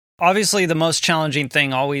obviously the most challenging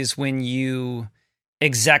thing always when you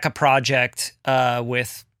exec a project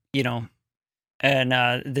with, and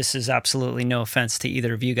this is absolutely no offense to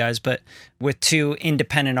either of you guys, but with two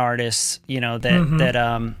independent artists,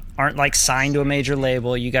 that aren't like signed to a major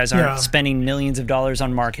label, you guys aren't spending millions of dollars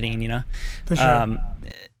on marketing, For sure.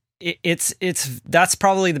 That's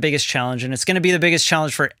probably the biggest challenge, and it's going to be the biggest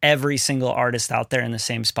challenge for every single artist out there in the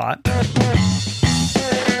same spot.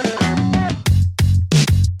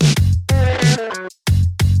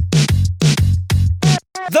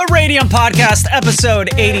 The Radium Podcast,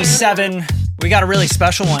 episode 87. We got a really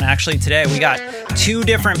special one actually today. We got two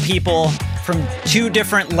different people from two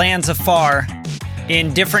different lands afar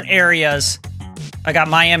in different areas. I got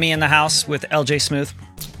Miami in the house with LJ Smooth.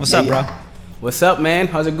 What's up, bro? What's up, man?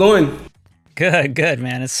 How's it going? Good,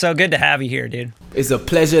 man. It's so good to have you here, dude. It's a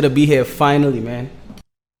pleasure to be here finally, man.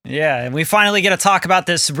 Yeah, and we finally get to talk about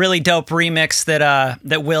this really dope remix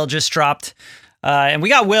that Will just dropped. And we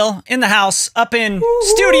got Will in the house up in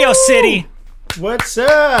Studio City. What's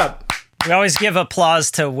up? We always give applause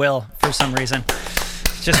to Will for some reason.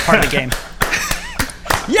 It's just part of the game.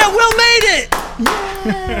 Yeah, Will made it!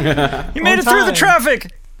 Yeah. He made it through the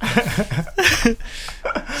traffic!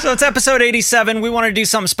 So it's episode 87. We want to do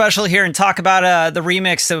something special here and talk about the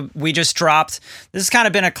remix that we just dropped. This has kind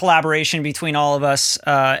of been a collaboration between all of us.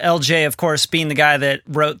 LJ, of course, being the guy that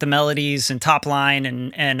wrote the melodies and top line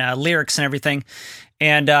and lyrics and everything.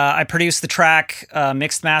 And I produced the track,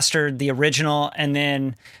 mixed mastered the original, and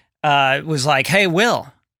then was like, hey,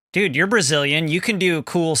 Will, dude, you're Brazilian. You can do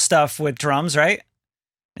cool stuff with drums, right?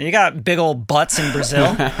 You got big old butts in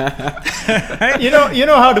Brazil. Right? You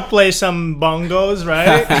know how to play some bongos,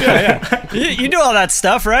 right? Yeah. You do all that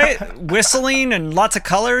stuff, right? Whistling and lots of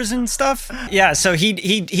colors and stuff. Yeah, so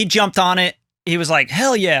he jumped on it. He was like,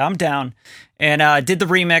 hell yeah, I'm down. And did the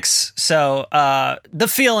remix. So The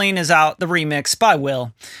Feeling is out, the remix by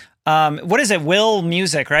Will. What is it? Will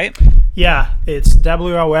Music, right? Yeah, it's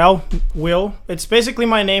WLL, Will. It's basically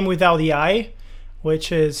my name without the I,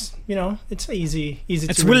 which is, it's easy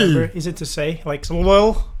to remember, easy to say, like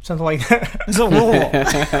Will, something like that. It's a Will.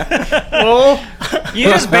 Will. You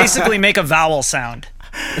just basically make a vowel sound.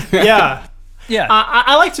 Yeah. Yeah.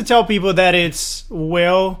 I like to tell people that it's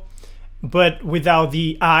Will, but without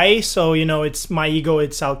the I, so it's my ego.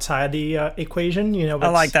 It's outside the equation. I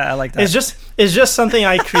like that. It's just something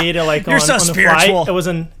I created like You're on so the spiritual. fly.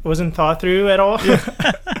 It wasn't thought through at all. Yeah.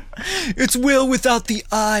 It's Will without the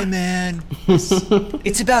I, man.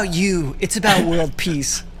 It's about you. It's about world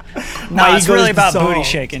peace. No, it's really about booty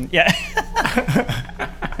shaking. Yeah.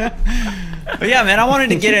 But yeah, man, I wanted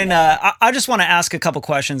to get in. I just want to ask a couple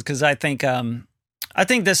questions because I think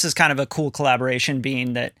this is kind of a cool collaboration,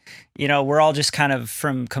 being that we're all just kind of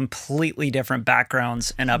from completely different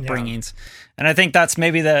backgrounds and upbringings, and I think that's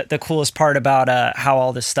maybe the coolest part about how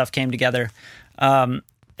all this stuff came together.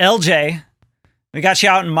 LJ, we got you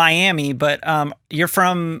out in Miami, but you're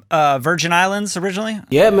from Virgin Islands originally?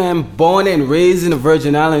 Yeah, man. Born and raised in the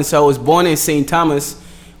Virgin Islands. So I was born in St. Thomas,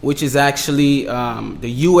 which is actually the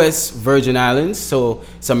U.S. Virgin Islands. So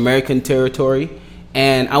it's American territory.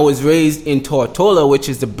 And I was raised in Tortola, which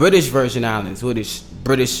is the British Virgin Islands, which is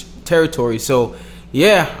British territory. So,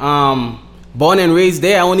 yeah, born and raised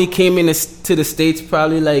there. I only came to the States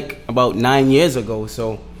probably like about 9 years ago.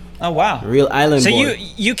 So. Oh, wow. Real island boy. So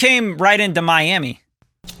you came right into Miami.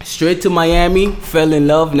 Straight to Miami, fell in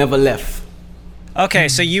love, never left. Okay,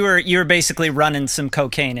 so you were basically running some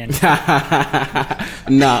cocaine in.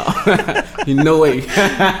 No. No way.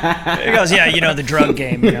 He goes, yeah, the drug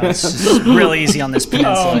game, it's just real easy on this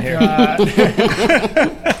peninsula here.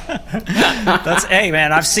 Hey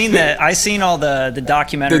man, I seen all the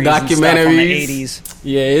documentaries and stuff on the 80s.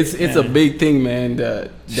 Yeah, it's a big thing, man.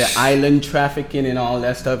 The island trafficking and all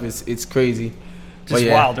that stuff it's crazy. It's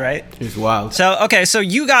wild, right? It's wild. So okay, so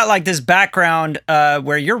you got like this background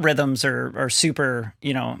where your rhythms are super,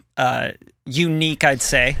 unique, I'd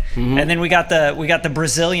say. Mm-hmm. And then we got the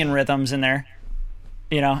Brazilian rhythms in there,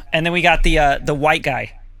 and then we got the white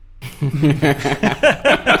guy.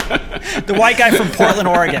 The white guy from Portland,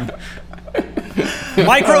 Oregon.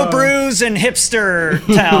 Microbrews and hipster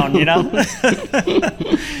town,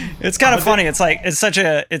 It's kind of funny. It's like it's such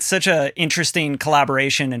a interesting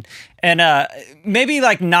collaboration, and maybe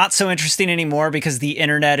like not so interesting anymore because the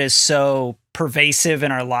internet is so pervasive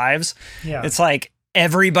in our lives. Yeah. It's like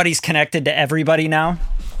everybody's connected to everybody now.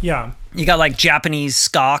 Yeah. You got like Japanese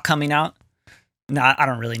ska coming out. No, I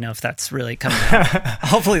don't really know if that's really coming out.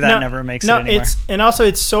 Hopefully that never makes it anywhere.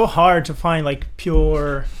 It's so hard to find like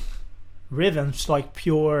pure rhythms, like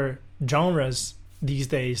pure genres these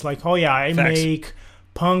days. Like, I Facts. make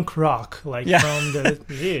punk rock, like from the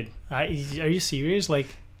dude. Are you serious? Like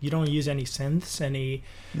you don't use any synths, any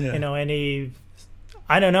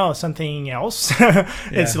I don't know, something else.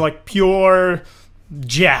 It's like pure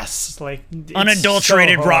jazz, like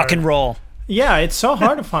unadulterated rock and roll. Yeah, it's so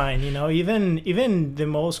hard to find. Even the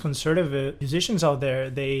most conservative musicians out there,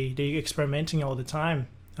 they experimenting all the time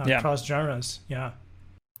across genres. Yeah.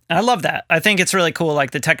 I love that. I think it's really cool.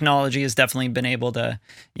 Like the technology has definitely been able to,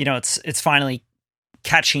 it's finally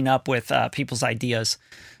catching up with people's ideas.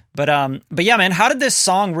 But yeah, man, how did this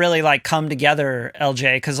song really like come together,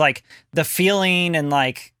 LJ? Because like the feeling and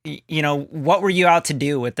like, what were you out to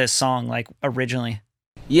do with this song like originally?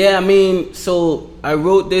 Yeah, I mean, so I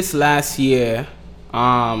wrote this last year. So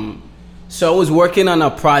I was working on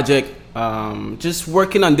a project, just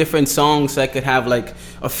working on different songs so I could have like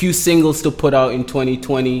a few singles to put out in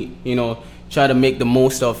 2020, try to make the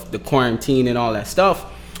most of the quarantine and all that stuff.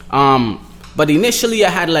 But initially I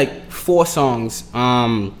had like 4 songs.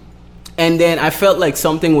 And then I felt like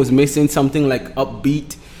something was missing, something like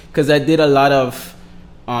upbeat, because I did a lot of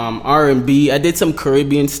R&B. I did some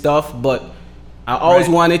Caribbean stuff, but I always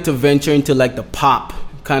wanted to venture into like the pop,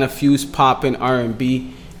 kind of fuse pop and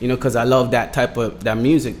R&B, because I love that type of that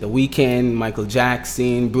music. The Weeknd, Michael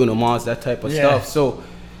Jackson, Bruno Mars, that type of stuff. So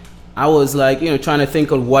I was like, trying to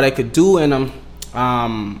think of what I could do, and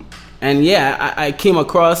I came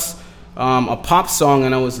across a pop song,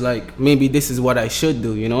 and I was like, maybe this is what I should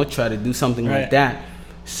do, try to do something like that.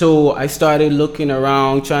 So I started looking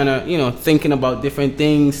around, trying to, thinking about different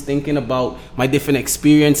things, thinking about my different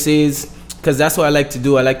experiences, because that's what I like to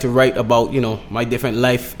do. I like to write about, my different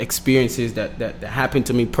life experiences that happened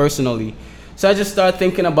to me personally. So I just started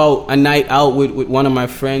thinking about a night out with one of my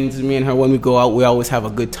friends. Me and her, when we go out, we always have a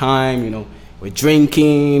good time, we're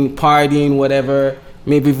drinking, partying, whatever.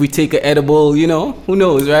 Maybe if we take an edible, who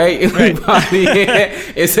knows, right?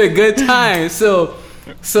 It's a good time. So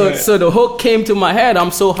the hook came to my head. I'm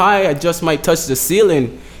so high, I just might touch the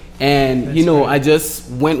ceiling. And, I just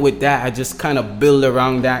went with that. I just kind of build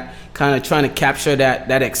around that, kind of trying to capture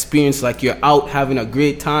that experience. Like you're out having a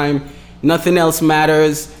great time. Nothing else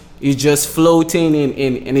matters. You're just floating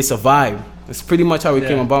and it's a vibe. That's pretty much how it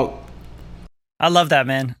came about. I love that,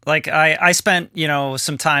 man. Like I spent,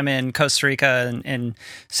 some time in Costa Rica and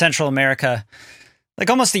Central America, like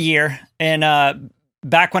almost a year. And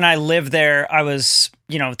back when I lived there, I was,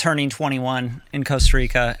 turning 21 in Costa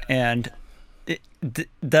Rica, and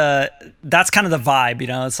that's kind of the vibe,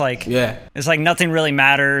 it's like nothing really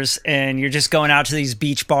matters, and you're just going out to these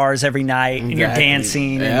beach bars every night and you're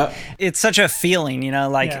dancing. And it's such a feeling,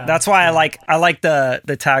 that's why I like the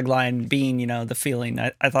tagline being, the feeling.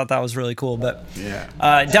 I thought that was really cool. But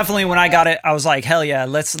definitely when I got it, I was like, hell yeah,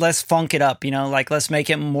 let's funk it up, like let's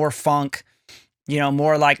make it more funk,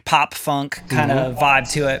 more like pop funk kind of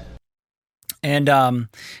vibe to it. And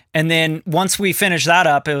then once we finished that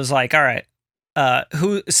up, it was like, all right,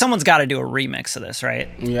 someone's got to do a remix of this, right?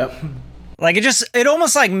 Yep. Like it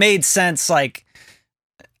almost like made sense. Like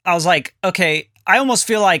I was like, okay, I almost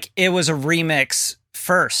feel like it was a remix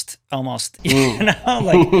first, almost.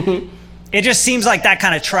 Like it just seems like that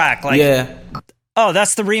kind of track. Like, oh,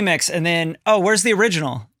 that's the remix, and then where's the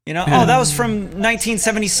original? Oh, that was from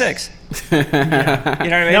 1976. You know what I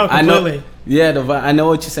mean? No, completely. I know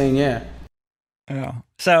what you're saying. Yeah. Oh.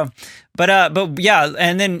 So, but yeah,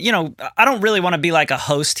 and then, I don't really want to be like a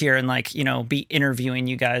host here and like, be interviewing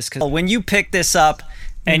you guys, because when you picked this up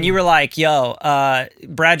and you were like, yo,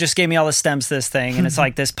 Brad just gave me all the stems to this thing, and it's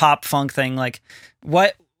like this pop funk thing, like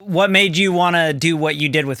what made you want to do what you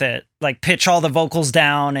did with it? Like pitch all the vocals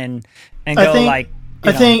down and go like,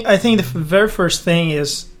 I think the very first thing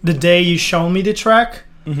is the day you showed me the track,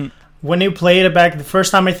 when you played it back the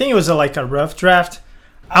first time. I think it was like a rough draft.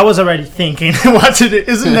 I was already thinking what to do.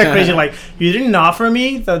 Isn't that crazy? Like, you didn't offer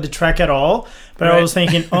me the track at all, but I was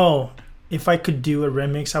thinking, if I could do a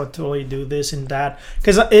remix, I would totally do this and that.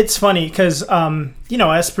 Because it's funny, because,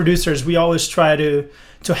 as producers, we always try to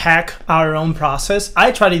hack our own process.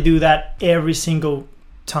 I try to do that every single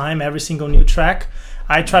time, every single new track.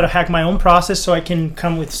 I try to hack my own process so I can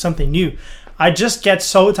come with something new. I just get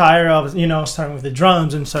so tired of, starting with the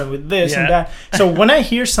drums and starting with this and that. So when I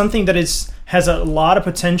hear something that has a lot of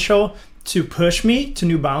potential to push me to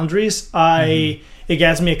new boundaries, it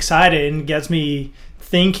gets me excited and gets me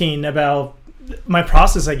thinking about my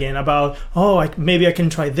process again, about, maybe I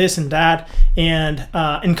can try this and that. And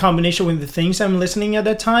in combination with the things I'm listening at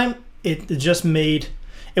that time, it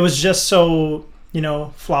was just so,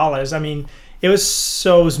 flawless. I mean, it was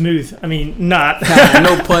so smooth. I mean, not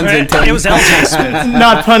no puns intended. It was LJ smooth.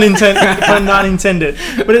 Not pun intended. Pun not intended.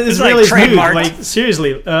 But it's really smooth. Like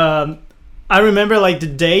seriously, I remember like the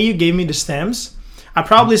day you gave me the stems, I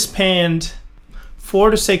probably spent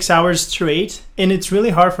 4 to 6 hours straight, and it's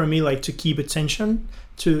really hard for me like to keep attention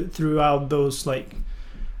throughout those like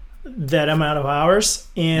that amount of hours.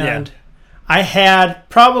 And I had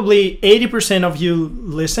probably 80% of you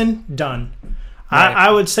listen done. Right.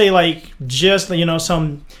 I would say like just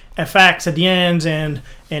some effects at the ends and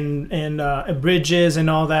bridges and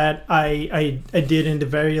all that I did in the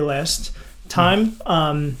very last time.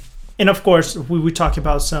 And of course we talk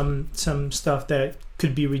about some stuff that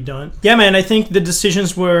could be redone. Yeah, man, I think the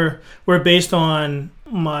decisions were based on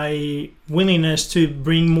my willingness to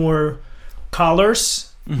bring more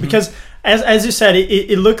colors, because as you said,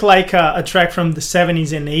 it looked like a track from the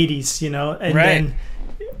 70s and 80s, and then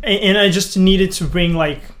and I just needed to bring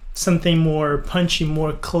like something more punchy,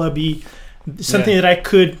 more clubby, something that I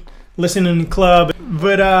could listen in the club.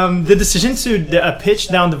 But the decision to pitch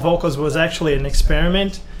down the vocals was actually an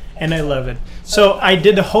experiment, and I love it. So I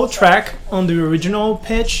did the whole track on the original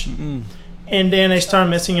pitch, and then I started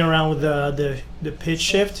messing around with the pitch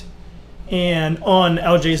shift and on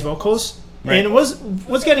LJ's vocals. Right. And it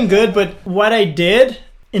was getting good, but what I did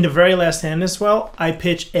in the very last end as well, I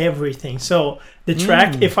pitched everything. So the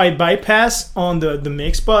track, if I bypass on the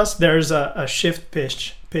mix bus, there's a shift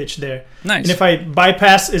pitch there. Nice. And if I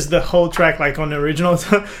bypass, is the whole track like on the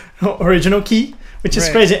original key, which is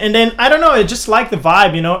crazy. And then I don't know, I just like the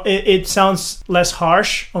vibe. It sounds less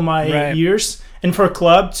harsh on my ears, and for a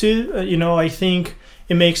club too. I think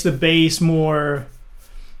it makes the bass more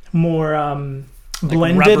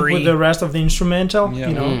blended with the rest of the instrumental.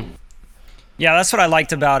 Yeah, that's what I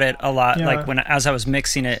liked about it a lot. Like as I was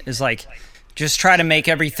mixing it, is like just try to make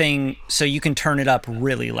everything so you can turn it up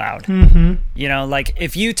really loud. Like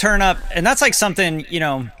if you turn up, and that's like something,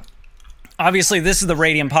 obviously this is the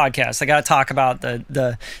Radium podcast. I got to talk about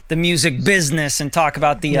the music business and talk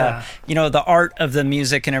about the the art of the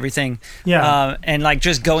music and everything. And like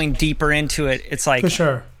just going deeper into it, it's like, for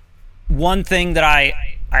sure, one thing that I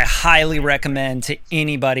highly recommend to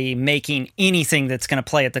anybody making anything that's going to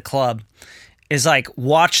play at the club is like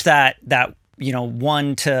watch that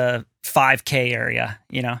 1 to 5K area,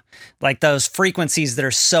 like those frequencies that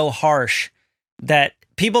are so harsh that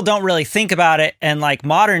people don't really think about it. And like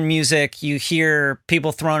modern music, you hear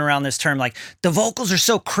people throwing around this term like the vocals are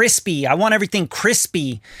so crispy. I want everything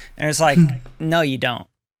crispy. And it's like, no, you don't.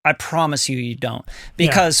 I promise you don't.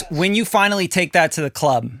 Because when you finally take that to the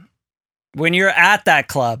club, when you're at that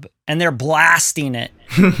club and they're blasting it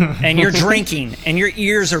and you're drinking and your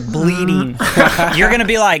ears are bleeding, you're going to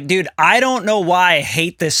be like, dude, I don't know why I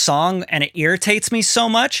hate this song and it irritates me so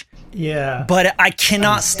much. Yeah. But I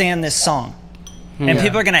cannot stand this song. And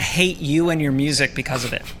people are going to hate you and your music because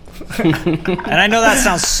of it. And I know that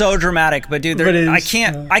sounds so dramatic, but dude, I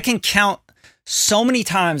can count so many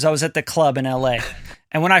times I was at the club in LA.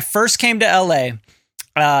 And when I first came to LA,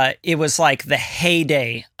 it was like the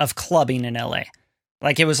heyday of clubbing in LA.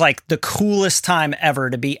 Like it was like the coolest time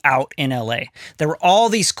ever to be out in LA. There were all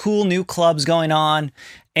these cool new clubs going on,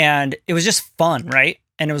 and it was just fun, right?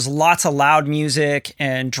 And it was lots of loud music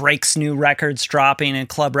and Drake's new records dropping and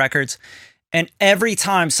club records. And every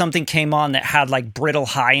time something came on that had like brittle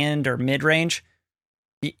high end or mid range,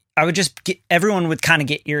 I would just everyone would kind of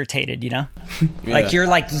get irritated, Like you're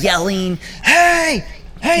like yelling, hey,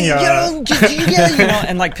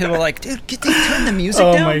 and like people are like, dude, turn the music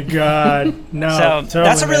down. Oh my god, no! So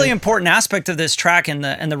that's a really important aspect of this track, and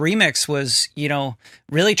the remix was,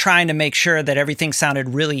 really trying to make sure that everything sounded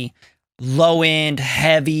really low end,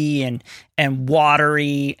 heavy, and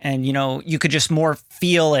watery, and you could just more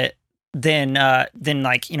feel it than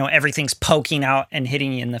like everything's poking out and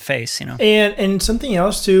hitting you in the face. And something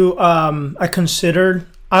else too. I considered.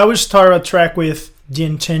 I always start a track with the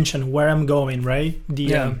intention, where I'm going, right?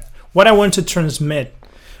 What I want to transmit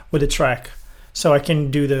with the track, so I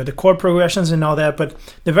can do the chord progressions and all that. But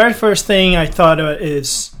the very first thing I thought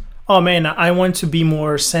is, oh man, I want to be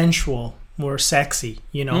more sensual, more sexy,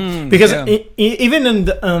 because even in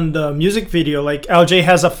the music video, like LJ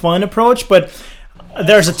has a fun approach, but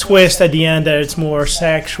there's a twist at the end that it's more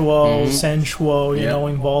sexual, sensual,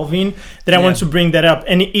 involving. That I want to bring that up.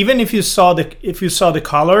 And even if you saw the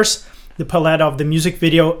colors, the palette of the music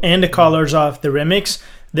video and the colors of the remix,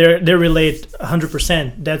 they relate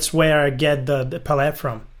 100%. That's where I get the palette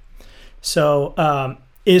from. So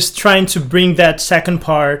is trying to bring that second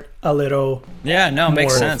part a little. Yeah, no,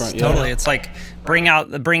 makes sense. Totally, it's like bring out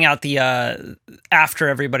the after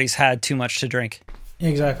everybody's had too much to drink.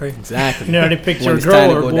 Exactly. They picked your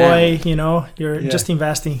girl or boy. You're just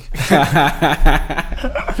investing.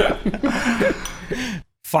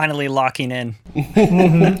 finally locking in.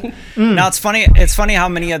 Now it's funny. It's funny how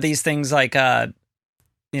many of these things, like,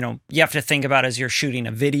 you have to think about as you're shooting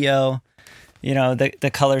a video,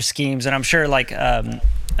 the color schemes. And I'm sure like,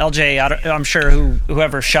 LJ, I'm sure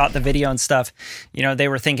whoever shot the video and stuff, they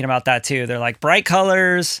were thinking about that too. They're like, bright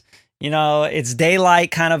colors, it's daylight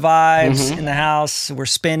kind of vibes in the house. We're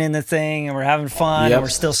spinning the thing and we're having fun and we're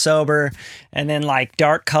still sober. And then like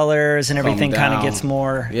dark colors and everything kind of gets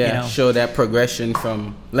more, show that progression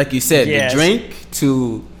from, like you said, the drink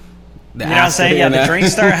to the what I'm saying? Yeah, the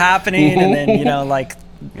drinks start happening and then, like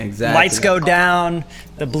exactly. lights go down,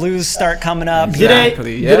 the blues start coming up.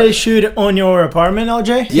 Exactly. Did they shoot on your apartment,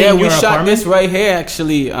 LJ? Yeah, we shot this right here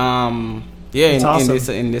actually. Awesome.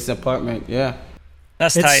 in this apartment. Yeah.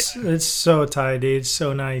 That's tight. It's so tight, dude. It's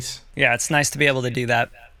so nice. Yeah, it's nice to be able to do that.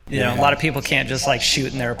 A lot of people can't just like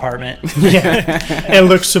shoot in their apartment. It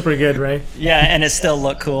looks super good, right? Yeah, and it still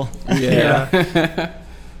look cool. Yeah.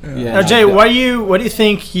 Jay, what do you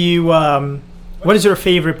think what is your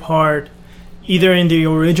favorite part, either in the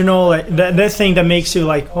original, like, that thing that makes you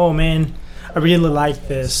like, oh man, I really like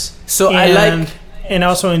this. And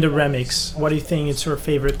also in the remix, what do you think is your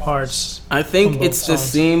favorite parts? I think it's the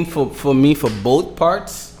same for me for both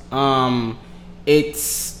parts.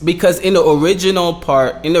 It's because in the original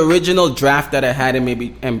draft that I had,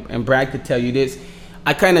 and Brad could tell you this,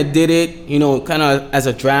 I kind of did it, kind of as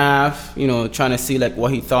a draft, trying to see like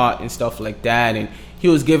what he thought and stuff like that. And he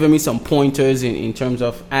was giving me some pointers in terms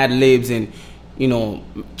of ad-libs and,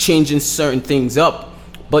 changing certain things up.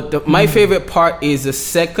 But my favorite part is the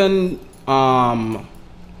second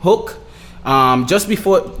hook, just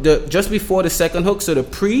before the second hook, so the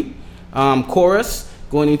chorus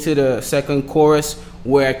going into the second chorus,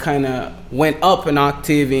 where I kind of went up an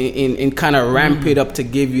octave and kind of ramp it up to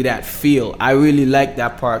give you that feel. I really like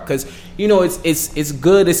that part because it's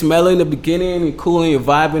good, it's mellow in the beginning and cool and you're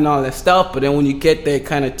vibing all that stuff, but then when you get there, it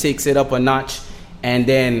kind of takes it up a notch. And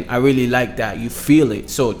then I really like that you feel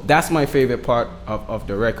it. So that's my favorite part of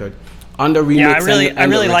the record. On the remix, I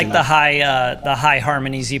really like the high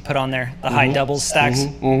harmonies you put on there, the high doubles stacks.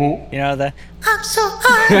 The I'm so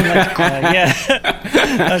high.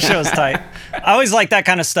 That shit was tight. I always like that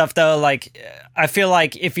kind of stuff though. Like, I feel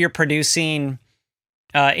like if you're producing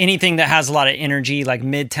anything that has a lot of energy, like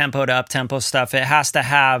mid-tempo to up-tempo stuff, it has to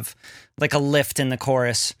have like a lift in the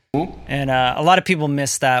chorus. And a lot of people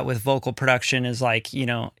miss that with vocal production, is like, you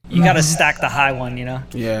got to stack the high one,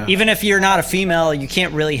 Yeah. Even if you're not a female, you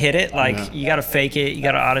can't really hit it. Like, you got to fake it. You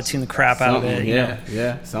got to auto-tune the crap out of it. You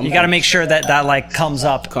got to make sure that like comes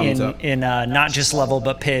up in not just level,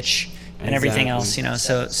 but pitch and everything else,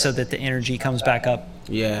 so that the energy comes back up.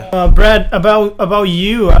 Yeah. Brad, about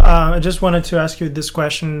you, I just wanted to ask you this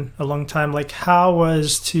question a long time. Like, how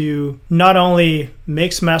was to not only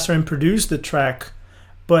mix, master, and produce the track,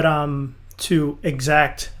 but to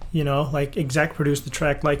exact produce the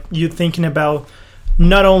track? Like, you thinking about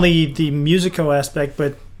not only the musical aspect,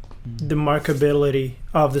 but the markability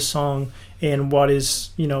of the song and what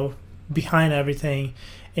is, behind everything.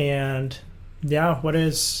 And what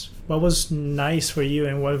was nice for you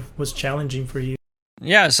and what was challenging for you?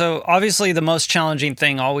 Yeah, so obviously the most challenging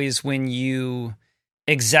thing always when you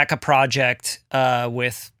exec a project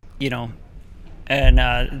with,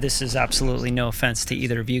 and this is absolutely no offense to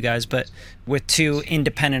either of you guys, but with two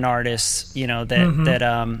independent artists,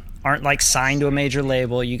 that aren't like signed to a major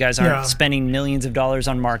label, you guys aren't spending millions of dollars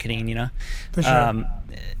on marketing, For sure.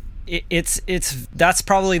 That's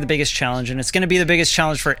probably the biggest challenge, and it's going to be the biggest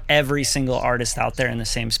challenge for every single artist out there in the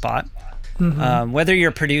same spot. Whether you're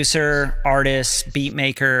a producer, artist, beat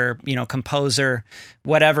maker, composer,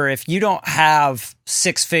 whatever, if you don't have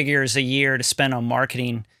 6 figures a year to spend on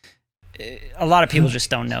marketing, a lot of people just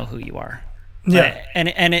don't know who you are. Yeah. And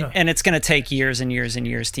it's going to take years and years and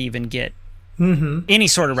years to even get any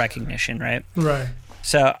sort of recognition, right? Right.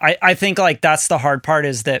 So I think like that's the hard part,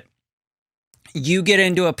 is that you get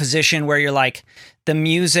into a position where you're like, the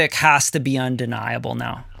music has to be undeniable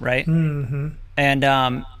now, right?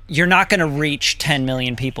 And you're not going to reach 10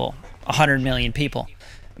 million people, 100 million people,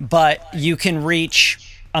 but you can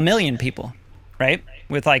reach 1 million people, right?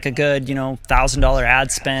 With like a good, $1,000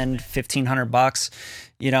 ad spend, $1,500,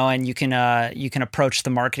 and you can approach the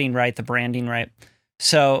marketing right, the branding right.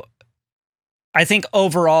 So I think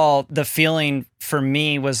overall the feeling for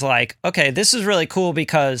me was like, okay, this is really cool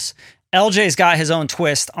because LJ's got his own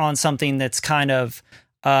twist on something that's kind of,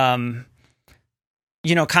 kind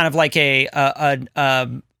of like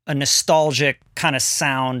a nostalgic kind of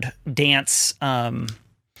sound, dance,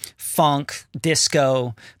 funk,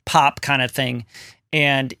 disco, pop kind of thing.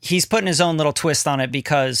 And he's putting his own little twist on it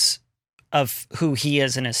because of who he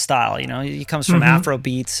is in his style. You know, he comes from Afro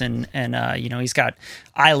beats and you know, he's got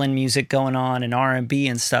island music going on and R&B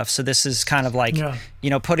and stuff. So this is kind of like, you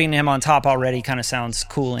know, putting him on top already kind of sounds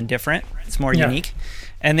cool and different. It's more unique.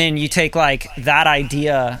 And then you take like that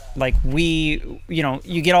idea, like you know,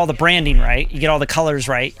 you get all the branding right, you get all the colors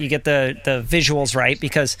right, you get the visuals right,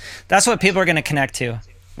 because that's what people are going to connect to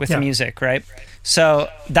with the music, right? So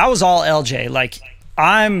that was all LJ. Like,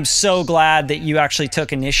 I'm so glad that you actually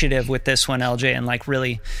took initiative with this one, LJ, and like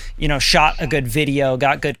really, you know, shot a good video,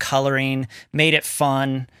 got good coloring, made it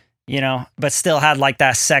fun, you know, but still had like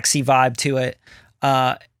that sexy vibe to it.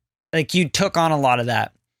 Like you took on a lot of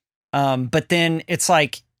that. But then it's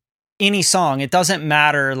like any song, it doesn't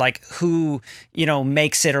matter like who, you know,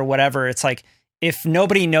 makes it or whatever. It's like, if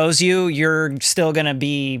nobody knows you, you're still going to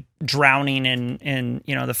be drowning in,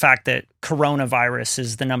 you know, the fact that coronavirus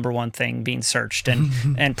is the number one thing being searched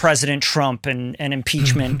and President Trump and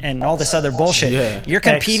impeachment and all this other bullshit. Yeah. You're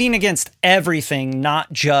competing against everything,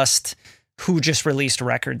 not just who just released a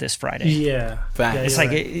record this Friday. Yeah. It's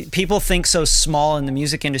like people think so small in the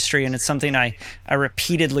music industry, and it's something I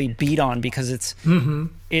repeatedly beat on because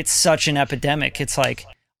it's such an epidemic. It's like,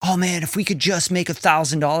 oh man, if we could just make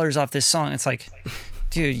 $1,000 off this song. It's like,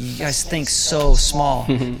 dude, you guys think so small.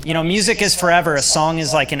 You know, music is forever. A song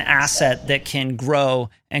is like an asset that can grow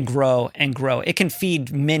and grow and grow. It can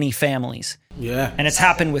feed many families. Yeah. And it's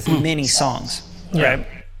happened with many songs, right?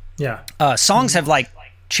 Yeah. Songs have like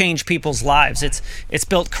changed people's lives. It's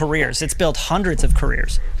built careers. It's built hundreds of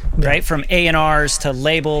careers, right? From A&Rs to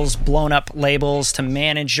labels, blown up labels, to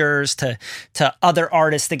managers, to other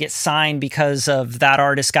artists that get signed because of that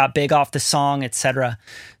artist got big off the song, etc.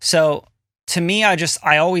 So to me,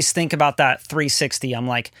 I always think about that 360. I'm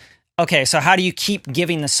like, okay, so how do you keep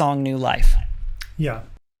giving the song new life? Yeah.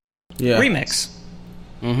 Remix.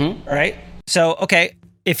 Right? So, okay,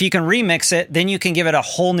 if you can remix it, then you can give it a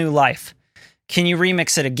whole new life. Can you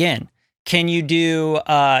remix it again? Can you do,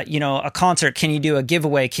 you know, a concert? Can you do a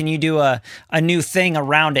giveaway? Can you do a new thing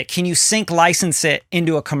around it? Can you sync license it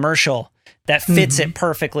into a commercial that fits it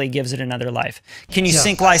perfectly, gives it another life? Can you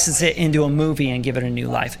sync license it into a movie and give it a new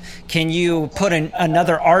life? Can you put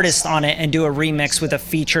another artist on it and do a remix with a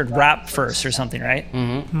featured rap verse or something, right?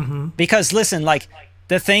 Because listen, like,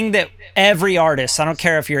 the thing that every artist, I don't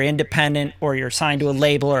care if you're independent or you're signed to a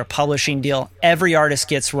label or a publishing deal, every artist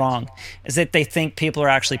gets wrong is that they think people are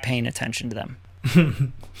actually paying attention to them.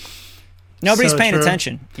 Nobody's paying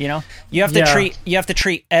attention, you know? You have to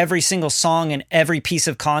treat every single song and every piece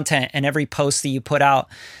of content and every post that you put out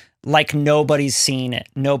like nobody's seen it.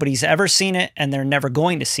 Nobody's ever seen it, and they're never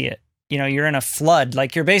going to see it. You know, you're in a flood.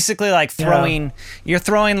 Like, you're basically like throwing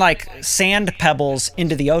like sand pebbles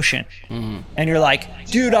into the ocean. And you're like,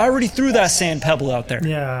 dude, I already threw that sand pebble out there.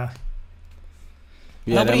 That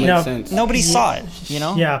makes sense. Nobody saw it, you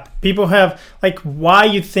know? Yeah, people have, like, why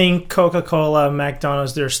you think Coca-Cola,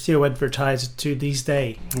 McDonald's, they're still advertised to this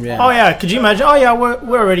day. Yeah. Oh, yeah, could you imagine? Oh, yeah,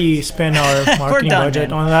 we already spent our marketing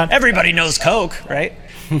budget on that. Everybody knows Coke, right?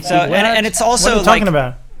 So, and it's also what are you talking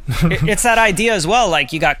about? It's that idea as well.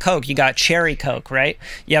 Like, you got Coke, you got cherry Coke, right?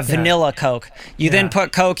 You have vanilla Coke. You then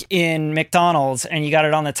put Coke in McDonald's and you got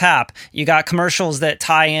it on the tap. You got commercials that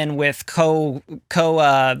tie in with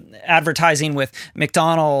advertising with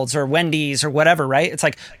McDonald's or Wendy's or whatever, right? It's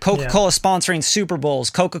like Coca-Cola sponsoring Super Bowls,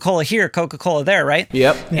 Coca-Cola here, Coca-Cola there, right?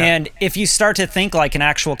 Yep. And if you start to think like an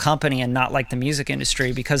actual company and not like the music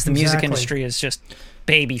industry, because the music industry is just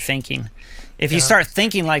baby thinking. If you start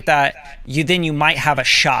thinking like that, you might have a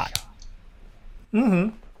shot.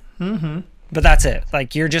 But that's it.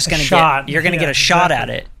 Like, you're just going to get a shot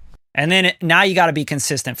at it. And then now you got to be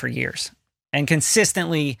consistent for years and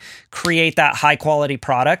consistently create that high quality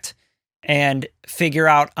product and figure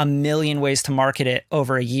out a million ways to market it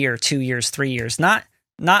over a year, 2 years, 3 years. Not,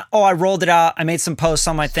 oh, I rolled it out, I made some posts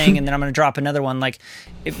on my thing, and then I'm going to drop another one. Like,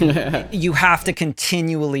 you have to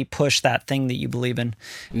continually push that thing that you believe in.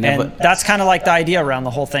 And that's kind of like the idea around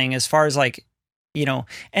the whole thing, as far as like, you know,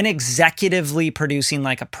 and executively producing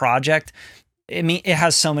like a project. It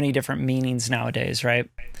has so many different meanings nowadays, right?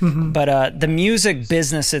 But the music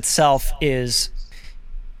business itself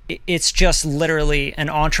it's just literally an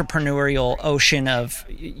entrepreneurial ocean of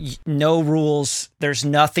no rules. There's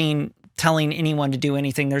nothing telling anyone to do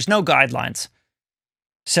anything. There's no guidelines.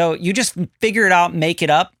 So you just figure it out, make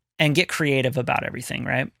it up, and get creative about everything,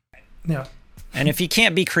 right? Yeah. And if you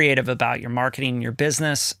can't be creative about your marketing, your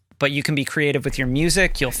business, but you can be creative with your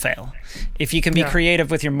music, you'll fail. If you can be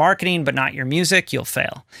creative with your marketing, but not your music, you'll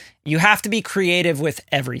fail. You have to be creative with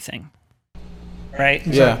everything. right?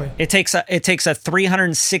 Exactly. Yeah. It takes a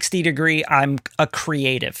 360 degree. I'm a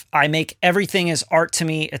creative. I make everything is art to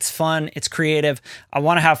me. It's fun. It's creative. I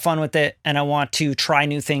want to have fun with it, and I want to try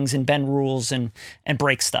new things and bend rules and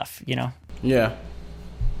break stuff. You know. Yeah.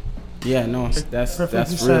 Yeah. No, that's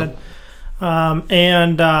Perfectly real.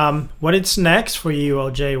 said. What is next for you,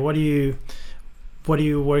 LJ? What are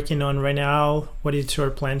you working on right now? What is your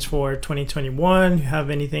plans for 2021? You have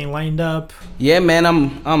anything lined up? Yeah, man,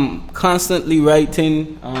 I'm constantly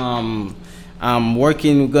writing. I'm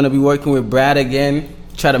gonna be working with Brad again.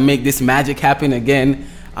 Try to make this magic happen again.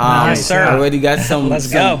 Nice, sir. I already got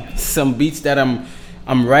some beats that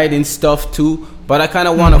I'm writing stuff to, but I kind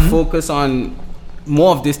of want to focus on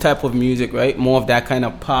more of this type of music, right? More of that kind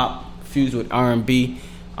of pop fused with R&B.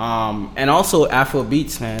 And also Afro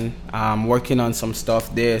beats, man. I'm working on some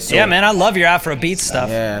stuff there. So, yeah, man, I love your Afro beats stuff.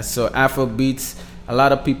 Yeah, so Afro beats. A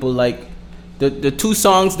lot of people like the two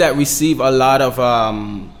songs that receive a lot of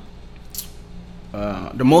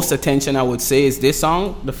the most attention, I would say, is this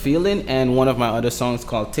song, "The Feeling," and one of my other songs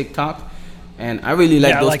called "TikTok." And I really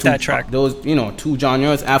like those two. That track. Those two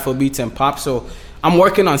genres, Afro beats and pop. So I'm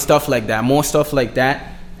working on stuff like that, more stuff like that.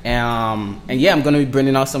 And yeah, I'm gonna be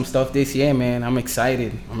bringing out some stuff this year, man. I'm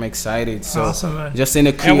excited. So awesome, man. just in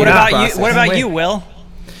the creative And what about process. you? What about you, Will?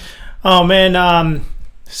 Oh man,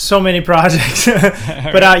 so many projects.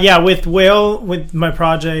 But yeah, with Will, with my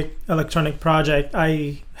electronic project,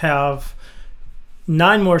 I have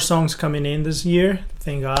 9 more songs coming in this year.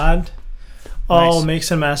 Thank God. All Nice. mixed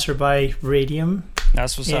and mastered by Radium.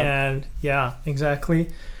 That's what's up. And yeah, exactly.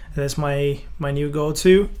 That's my new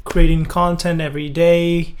go-to. Creating content every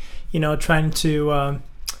day. Trying to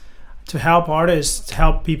help artists,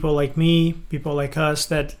 help people like me, people like us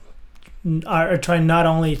that are trying not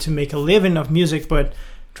only to make a living of music, but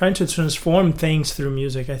trying to transform things through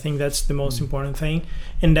music. I think that's the most important thing,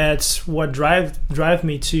 and that's what drive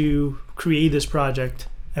me to create this project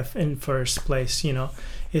in first place.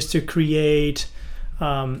 Is to create.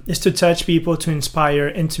 Is to touch people, to inspire,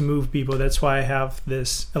 and to move people. That's why I have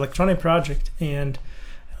this electronic project, and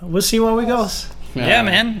we'll see where we goes. Yeah,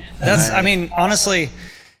 man. I mean, honestly,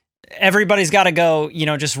 everybody's got to go,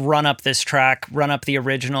 just run up this track, run up the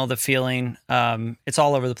original, The Feeling. It's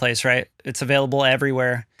all over the place, right? It's available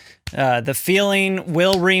everywhere. The Feeling,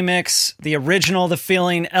 Will Remix, the original, The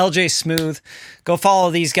Feeling, LJ Smooth. Go follow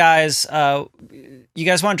these guys. You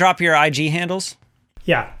guys want to drop your IG handles?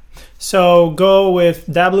 Yeah. So go with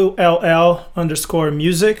WLL_music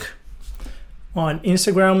on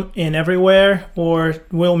Instagram and everywhere, or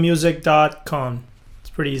willmusic.com. It's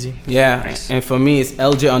pretty easy. Yeah, Nice. And for me, it's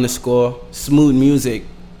LJ_smooth music,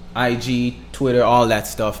 IG, Twitter, all that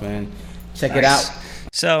stuff, man. Check it out.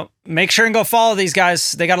 So make sure and go follow these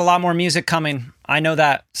guys. They got a lot more music coming. I know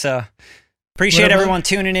that. So appreciate everyone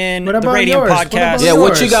tuning in. What The about Radium yours? What Podcast. about Yeah, what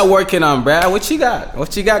yours? you got working on, Brad? What you got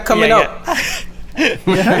coming up? He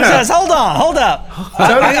says, hold up.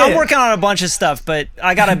 I'm working on a bunch of stuff, but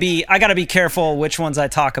I gotta be careful which ones I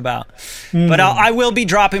talk about. But I will be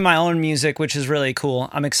dropping my own music, which is really cool.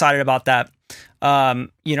 I'm excited about that. I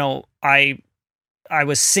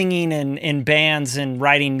was singing in bands and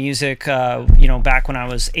writing music, back when I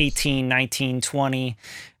was 18, 19, 20.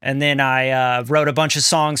 And then I wrote a bunch of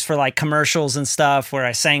songs for like commercials and stuff where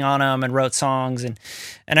I sang on them and wrote songs. And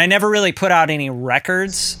I never really put out any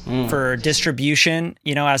records for distribution,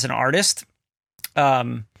 as an artist.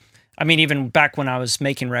 I mean, even back when I was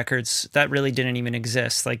making records, that really didn't even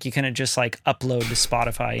exist. Like you couldn't just like upload to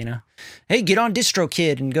Spotify, Hey, get on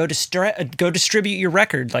DistroKid and go distribute your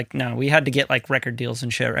record. Like, no, we had to get like record deals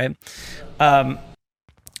and shit, right?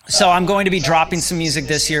 So I'm going to be dropping some music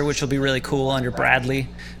this year, which will be really cool under Bradley,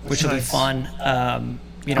 which will be fun.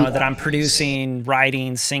 That I'm producing,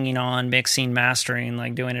 writing, singing on, mixing, mastering,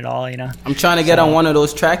 like doing it all, I'm trying to get on one of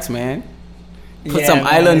those tracks, man. Put some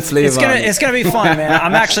island flavor on it. It's gonna be fun, man.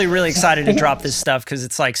 I'm actually really excited to drop this stuff because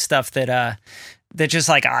it's like stuff that just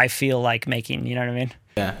like I feel like making. You know what I mean?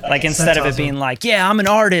 Yeah. Like instead of it being like, yeah, I'm an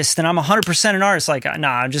artist and I'm 100% an artist. Like, nah,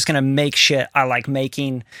 I'm just gonna make shit I like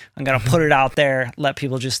making. I'm gonna put it out there, let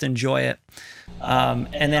people just enjoy it,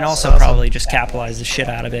 and then also probably just capitalize the shit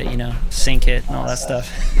out of it. Sync it and all that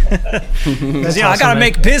stuff. Because I gotta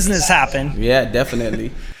make business happen. Yeah,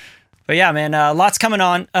 definitely. But yeah, man, lots coming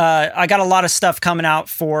on. I got a lot of stuff coming out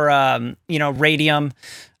for, Radium.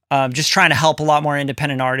 Just trying to help a lot more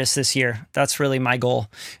independent artists this year. That's really my goal.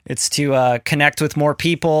 It's to connect with more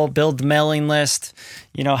people, build the mailing list,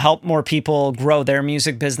 help more people grow their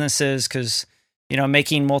music businesses. Because,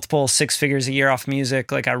 making multiple 6 figures a year off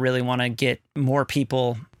music, like I really want to get more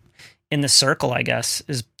people in the circle, I guess,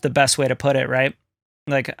 is the best way to put it, right?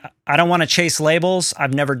 Like, I don't want to chase labels.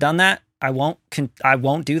 I've never done that. I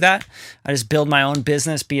won't do that. I just build my own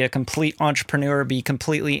business, be a complete entrepreneur, be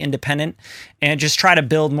completely independent, and just try to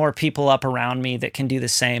build more people up around me that can do the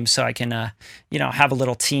same. So I can, have a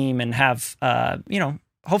little team and have,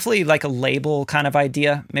 hopefully like a label kind of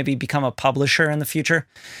idea, maybe become a publisher in the future.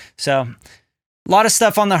 So a lot of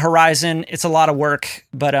stuff on the horizon. It's a lot of work,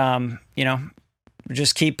 but,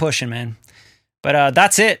 just keep pushing, man. But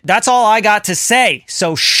that's it. That's all I got to say.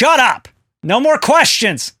 So shut up. No more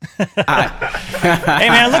questions. Hey,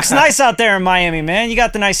 man, it looks nice out there in Miami, man. You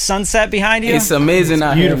got the nice sunset behind you. It's amazing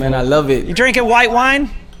out here, man. I love it. You drinking white wine?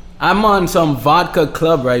 I'm on some vodka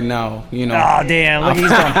club right now, Oh damn! Look, he's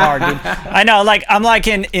going hard, dude. I know, like I'm like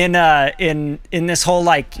in this whole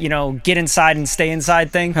like get inside and stay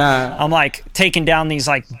inside thing. I'm like taking down these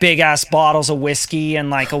like big ass bottles of whiskey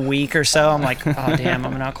in like a week or so. I'm like, oh damn,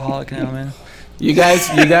 I'm an alcoholic now, man. You guys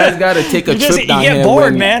got to take a trip down here. You get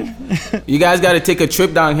bored, man. You guys got to take a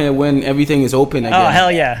trip down here when everything is open again. Oh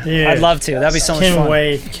hell yeah. I'd love to. That'd be so much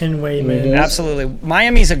fun. Can't wait, man. Absolutely.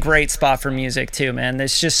 Miami's a great spot for music too, man.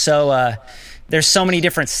 There's just there's so many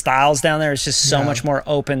different styles down there. It's just so much more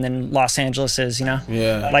open than Los Angeles is,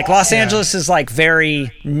 Yeah. Like Los Angeles is like very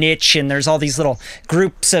niche, and there's all these little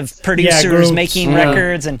groups of producers making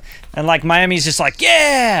records, and like Miami's just like,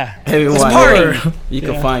 everyone, let's party. You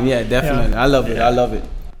can find, definitely. I love it. I love it.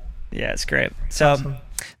 Yeah, it's great. So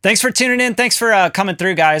thanks for tuning in. Thanks for coming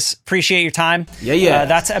through, guys. Appreciate your time. Yeah.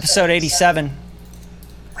 That's episode 87.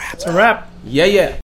 It's a wrap. Yeah.